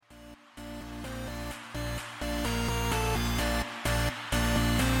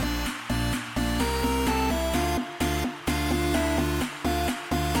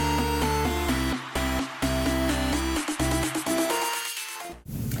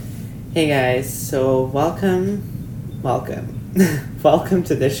Hey guys, so welcome, welcome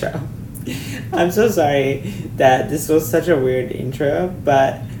to the show. I'm so sorry that this was such a weird intro,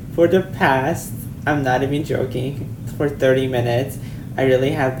 but for the past, I'm not even joking, for 30 minutes, I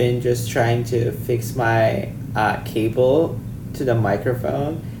really have been just trying to fix my cable to the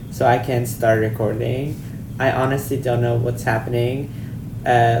microphone so I can start recording. I honestly don't know what's happening.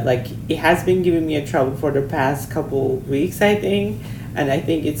 It has been giving me a trouble for the past couple weeks, I think, and I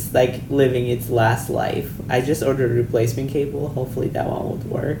think it's like living its last life. I just ordered a replacement cable. Hopefully that one would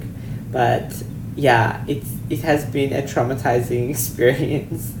work, but yeah, it has been a traumatizing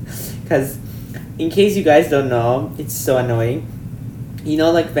experience because in case you guys don't know, it's so annoying. You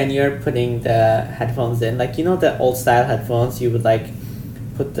know, like when you're putting the headphones in, like you know the old style headphones, you would like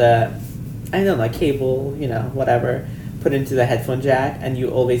put the I don't know cable, whatever, put into the headphone jack, and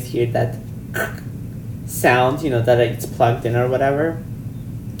you always hear that sound, that it's plugged in or whatever.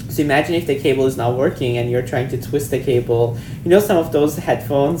 So imagine if the cable is not working and you're trying to twist the cable. You know some of those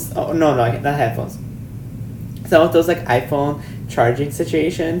headphones. Oh no, not headphones. Some of those like iPhone charging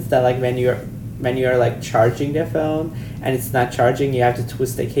situations that like when you're like charging the phone and it's not charging, you have to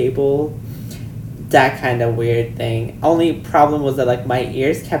twist the cable. That kind of weird thing. Only problem was that like my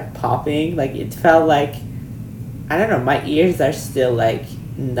ears kept popping. Like it felt like I don't know. My ears are still like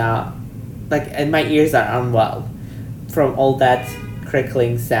not and my ears are unwell from all that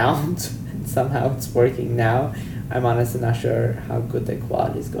crickling sound. Somehow it's working now. I'm honestly not sure how good the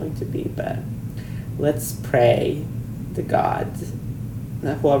quality is going to be, but let's pray to God.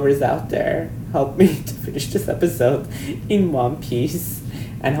 Now, whoever is out there, help me to finish this episode in one piece,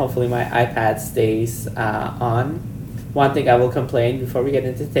 and hopefully my iPad stays on. One thing I will complain before we get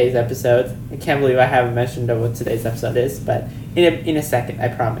into today's episode. I can't believe I haven't mentioned what today's episode is, but in a second, I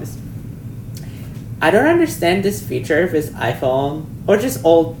promise. I don't understand this feature of this iPhone or just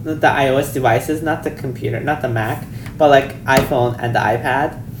all the iOS devices, not the computer, not the Mac, but like iPhone and the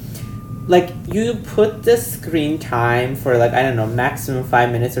iPad. Like you put the screen time for like I don't know, maximum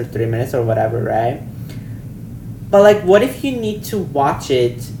 5 minutes or 3 minutes or whatever, right? But like what if you need to watch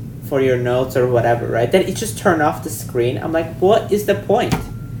it for your notes or whatever, right? Then it just turn off the screen. I'm like, what is the point?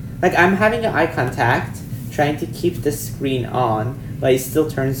 Like I'm having an eye contact, trying to keep the screen on, but it still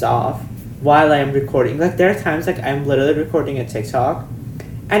turns off while I am recording. Like there are times like I'm literally recording a TikTok,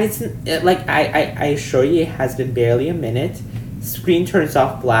 and it's like I assure you it has been barely a minute. Screen turns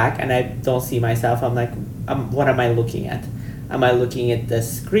off black, and I don't see myself. I'm like, what am I looking at? Am I looking at the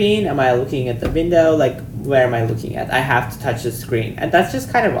screen? Am I looking at the window? Like where am I looking at? I have to touch the screen, and that's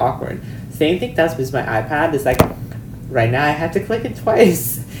just kind of awkward. Same thing does with my iPad. It's like right now I have to click it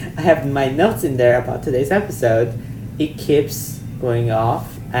twice. I have my notes in there about today's episode. It keeps going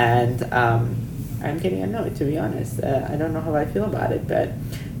off, and I'm getting annoyed, to be honest. I don't know how I feel about it, but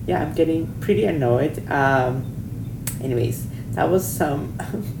yeah, I'm getting pretty annoyed. Anyways, that was some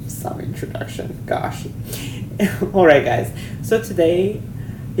some introduction. Gosh. All right, guys. So today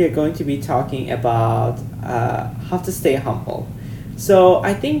we are going to be talking about how to stay humble. So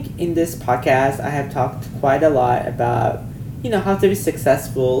I think in this podcast I have talked quite a lot about how to be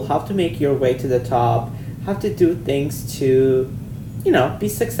successful, how to make your way to the top, how to do things to be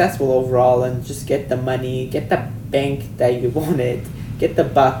successful overall and just get the money, get the bank that you wanted, get the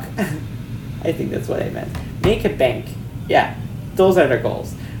buck. I think that's what I meant. Make a bank. Yeah, those are the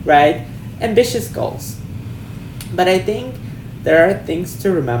goals, right? Ambitious goals. But I think there are things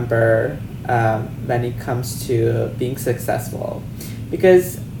to remember when it comes to being successful.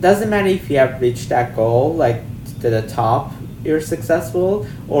 Because it doesn't matter if you have reached that goal, like to the top, you're successful,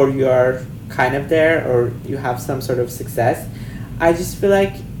 or you're kind of there, or you have some sort of success. I just feel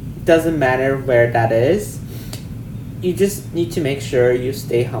like it doesn't matter where that is. You just need to make sure you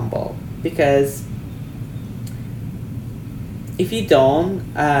stay humble, because if you don't,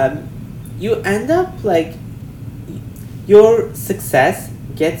 you end up like your success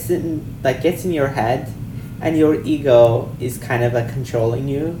gets in your head, and your ego is kind of like controlling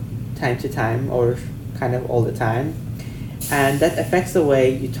you time to time, or kind of all the time, and that affects the way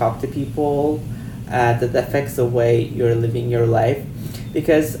you talk to people. That affects the way you're living your life,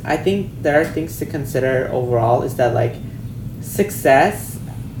 because I think there are things to consider overall. Is that like success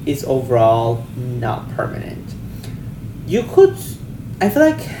is overall not permanent. You could, I feel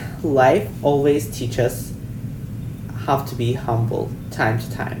like life always teaches how to be humble time to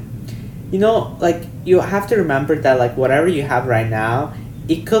time. Like you have to remember that like whatever you have right now,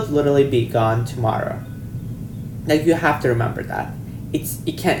 it could literally be gone tomorrow. Like you have to remember that. It's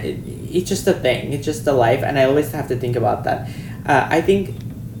just a thing. It's just a life, and I always have to think about that. I think,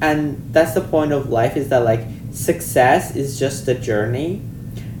 and that's the point of life, is that like success is just a journey,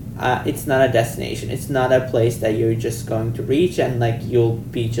 It's not a destination. It's not a place that you're just going to reach and like you'll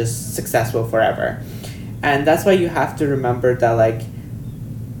be just successful forever. And that's why you have to remember that like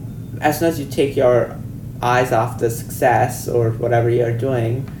as soon as you take your eyes off the success or whatever you're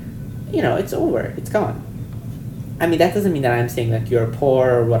doing, it's over. It's gone. I mean, that doesn't mean that I'm saying like you're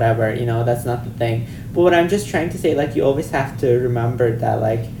poor or whatever, that's not the thing. But what I'm just trying to say, like, you always have to remember that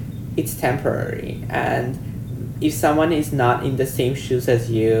like it's temporary. And if someone is not in the same shoes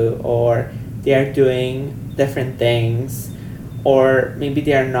as you, or they're doing different things, or maybe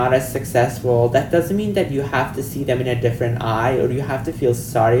they are not as successful, that doesn't mean that you have to see them in a different eye, or you have to feel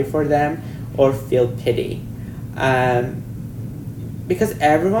sorry for them or feel pity. Because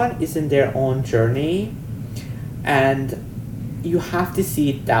everyone is in their own journey, and you have to see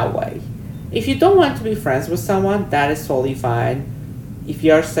it that way. If you don't want to be friends with someone, that is totally fine. If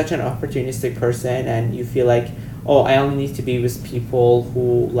you are such an opportunistic person and you feel like, oh, I only need to be with people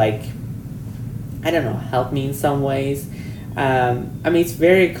who, like, I don't know, help me in some ways. I mean, it's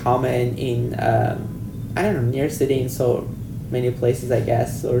very common in, I don't know, New York City, in so many places, I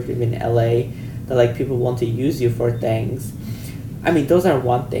guess, or even LA, that, like, people want to use you for things. I mean, those are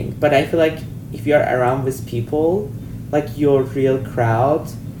one thing, but I feel like if you're around with people, like your real crowd,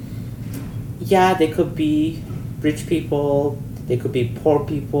 yeah, they could be rich people, they could be poor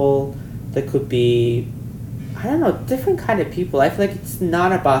people, they could be, I don't know, different kind of people. I feel like it's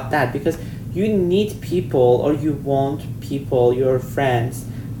not about that, because you need people, or you want people, your friends,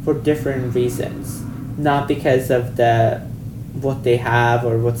 for different reasons, not because of what they have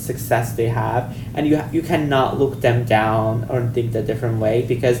or what success they have. And you cannot look them down or think a different way,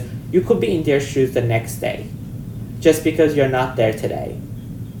 because you could be in their shoes the next day just because you're not there today.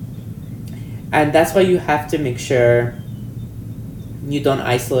 And that's why you have to make sure you don't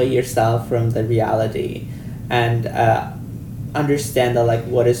isolate yourself from the reality, and understand that like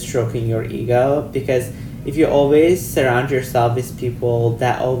what is stroking your ego. Because if you always surround yourself with people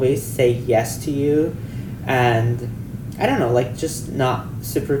that always say yes to you, and I don't know, like just not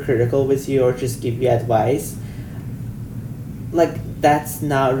super critical with you or just give you advice, like that's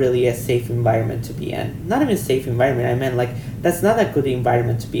not really a safe environment to be in. Not even a safe environment, I meant like that's not a good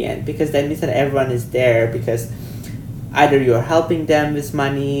environment to be in, because that means that everyone is there because either you're helping them with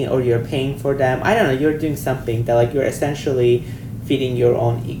money or you're paying for them. I don't know, you're doing something that like you're essentially feeding your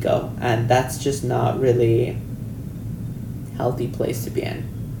own ego, and that's just not really healthy place to be in.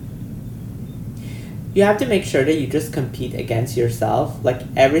 You have to make sure that you just compete against yourself. Like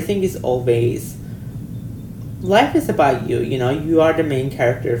everything is always, life is about you, you are the main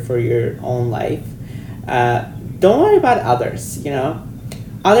character for your own life. Don't worry about others,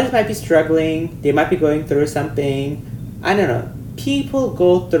 others might be struggling, they might be going through something. I don't know, people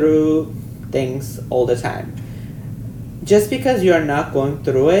go through things all the time. Just because you're not going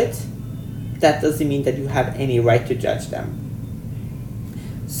through it, that doesn't mean that you have any right to judge them.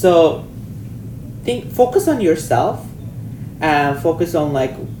 So focus on yourself, and focus on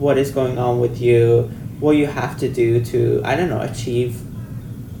like what is going on with you, what you have to do to, I don't know, achieve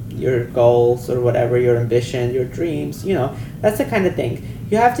your goals or whatever, your ambition, your dreams, that's the kind of thing.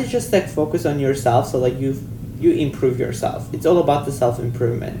 You have to just like focus on yourself, so like you improve yourself. It's all about the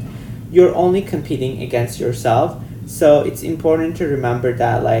self-improvement. You're only competing against yourself, so it's important to remember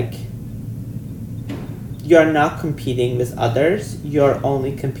that like you're not competing with others, you're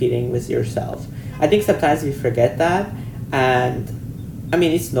only competing with yourself. I think sometimes we forget that, and I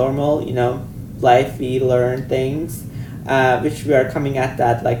mean it's normal, life, we learn things, which we are coming at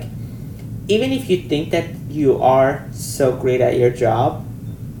that, like even if you think that you are so great at your job,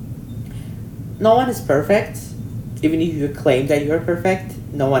 no one is perfect. Even if you claim that you're perfect,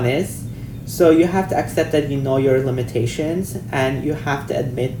 no one is. So you have to accept that you know your limitations, and you have to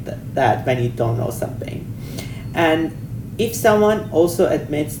admit that when you don't know something. And if someone also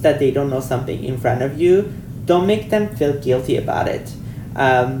admits that they don't know something in front of you, don't make them feel guilty about it.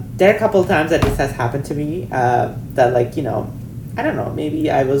 There are a couple of times that this has happened to me, that like, I don't know,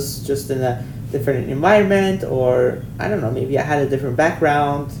 maybe I was just in a different environment, or I don't know, maybe I had a different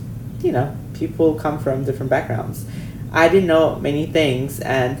background. People come from different backgrounds. I didn't know many things,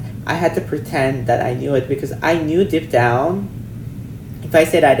 and I had to pretend that I knew it, because I knew deep down, if I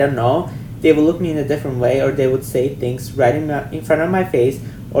said I don't know, they would look me in a different way, or they would say things right in front of my face,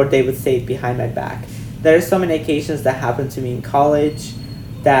 or they would say it behind my back. There are so many occasions that happened to me in college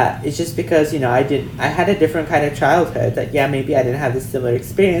that it's just because, I had a different kind of childhood, that maybe I didn't have the similar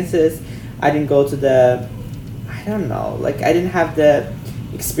experiences. I didn't go to I don't know, like I didn't have the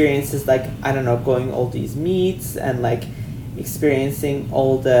experiences, like, I don't know, going all these meets and like experiencing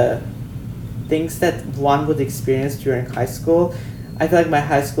all the things that one would experience during high school. I feel like my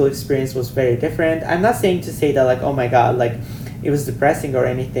high school experience was very different. I'm not saying to say that like, oh my god, like it was depressing or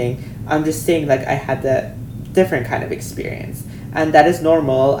anything. I'm just saying like I had a different kind of experience. And that is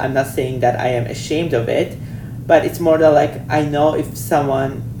normal. I'm not saying that I am ashamed of it, but it's more that like I know if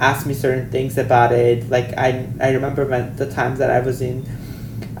someone asks me certain things about it, like I remember when the times that I was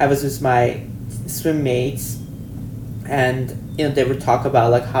with my swim mates, and they would talk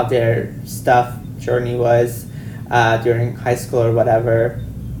about like how their stuff journey was during high school or whatever.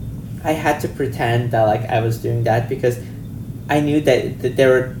 I had to pretend that like I was doing that because I knew that there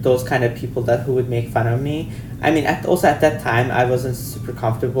were those kind of people that who would make fun of me. I mean, also at that time, I wasn't super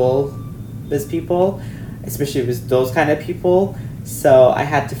comfortable with people, especially with those kind of people. So I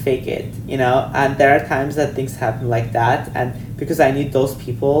had to fake it, And there are times that things happen like that, and because I knew those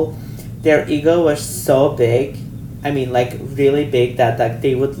people, their ego was so big. I mean, like really big that like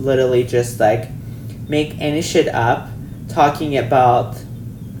they would literally just like make any shit up, talking about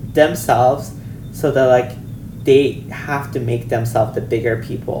themselves, so that like they have to make themselves the bigger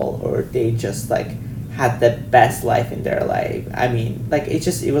people, or they just like had the best life in their life. I mean, like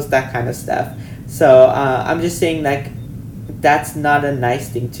it was that kind of stuff. So I'm just saying like that's not a nice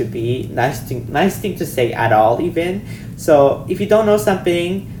thing to be, nice thing to say at all even. So if you don't know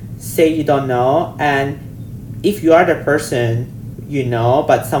something, say you don't know, and if you are the person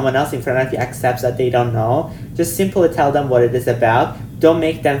but someone else in front of you accepts that they don't know, just simply tell them what it is about. Don't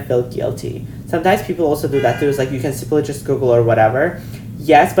make them feel guilty. Sometimes people also do that too. It's like you can simply just Google or whatever.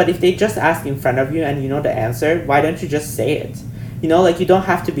 Yes, but if they just ask in front of you and you know the answer, why don't you just say it? Like you don't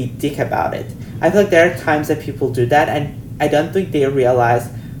have to be dick about it. I feel like there are times that people do that, and I don't think they realize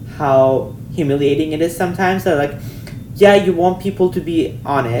how humiliating it is sometimes. They're like, yeah, you want people to be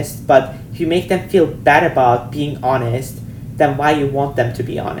honest, but if you make them feel bad about being honest, then why you want them to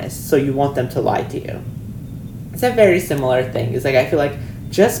be honest? So you want them to lie to you. It's a very similar thing. It's like, I feel like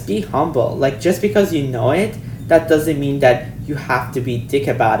just be humble. Like just because you know it, that doesn't mean that you have to be dick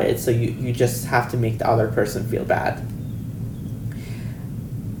about it. So you just have to make the other person feel bad.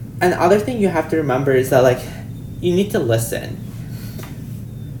 And the other thing you have to remember is that like, you need to listen.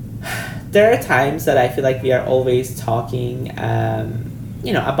 There are times that I feel like we are always talking,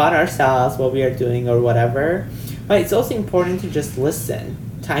 about ourselves, what we are doing or whatever. But it's also important to just listen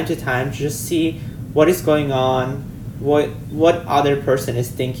time to time to just see what is going on, what other person is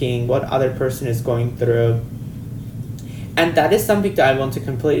thinking, what other person is going through. And that is something that I want to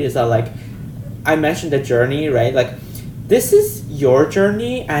complete, is that like I mentioned the journey, right? Like this is your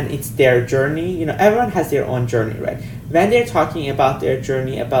journey and it's their journey. Everyone has their own journey, right? When they're talking about their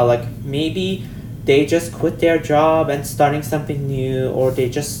journey, about like maybe they just quit their job and starting something new, or they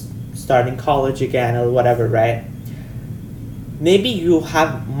just starting college again or whatever, right? Maybe you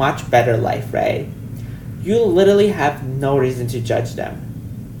have much better life, right? You literally have no reason to judge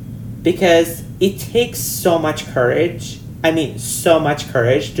them, because it takes so much courage. So much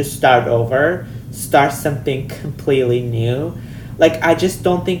courage to start over, start something completely new. Like, I just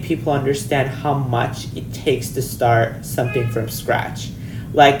don't think people understand how much it takes to start something from scratch.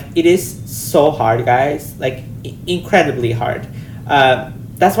 Like, it is so hard, guys. Like, incredibly hard.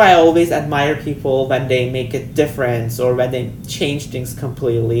 That's why I always admire people when they make a difference or when they change things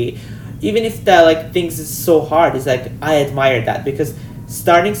completely. Even if the like things is so hard, it's like I admire that, because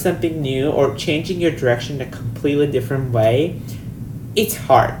starting something new or changing your direction in a completely different way, it's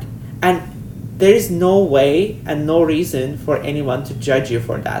hard. And there is no way and no reason for anyone to judge you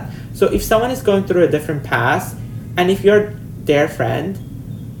for that. So if someone is going through a different path, and if you're their friend,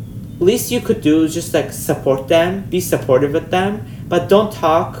 least you could do is just like support them, be supportive with them, but don't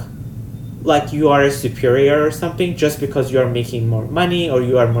talk like you are a superior or something just because you are making more money or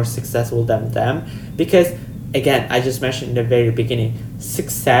you are more successful than them. Because again, I just mentioned in the very beginning,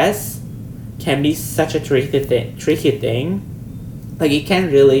 success can be such a tricky thing. Like, it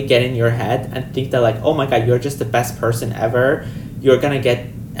can really get in your head and think that like, oh my god, you're just the best person ever, you're gonna get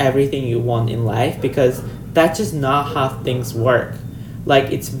everything you want in life, because that's just not how things work.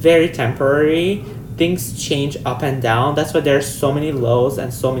 Like, it's very temporary. Things change up and down. That's why there's so many lows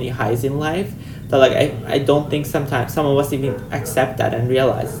and so many highs in life. That like I don't think sometimes some of us even accept that and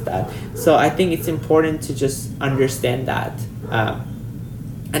realize that. So I think it's important to just understand that.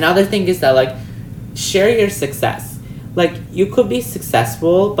 Another thing is that like, share your success. Like, you could be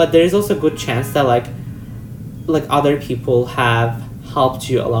successful, but there is also a good chance that like other people have helped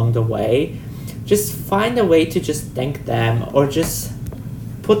you along the way. Just find a way to just thank them, or just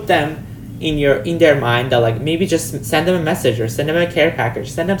put them in their mind, that like maybe just send them a message or send them a care package,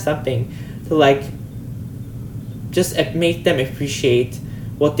 send them something to like just make them appreciate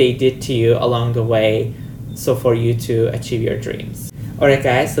what they did to you along the way, so for you to achieve your dreams. Alright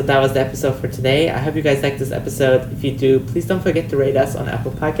guys, so that was the episode for today. I hope you guys liked this episode. If you do, please don't forget to rate us on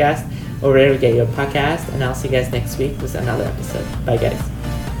Apple Podcast or wherever you get your podcast. And I'll see you guys next week with another episode. Bye guys.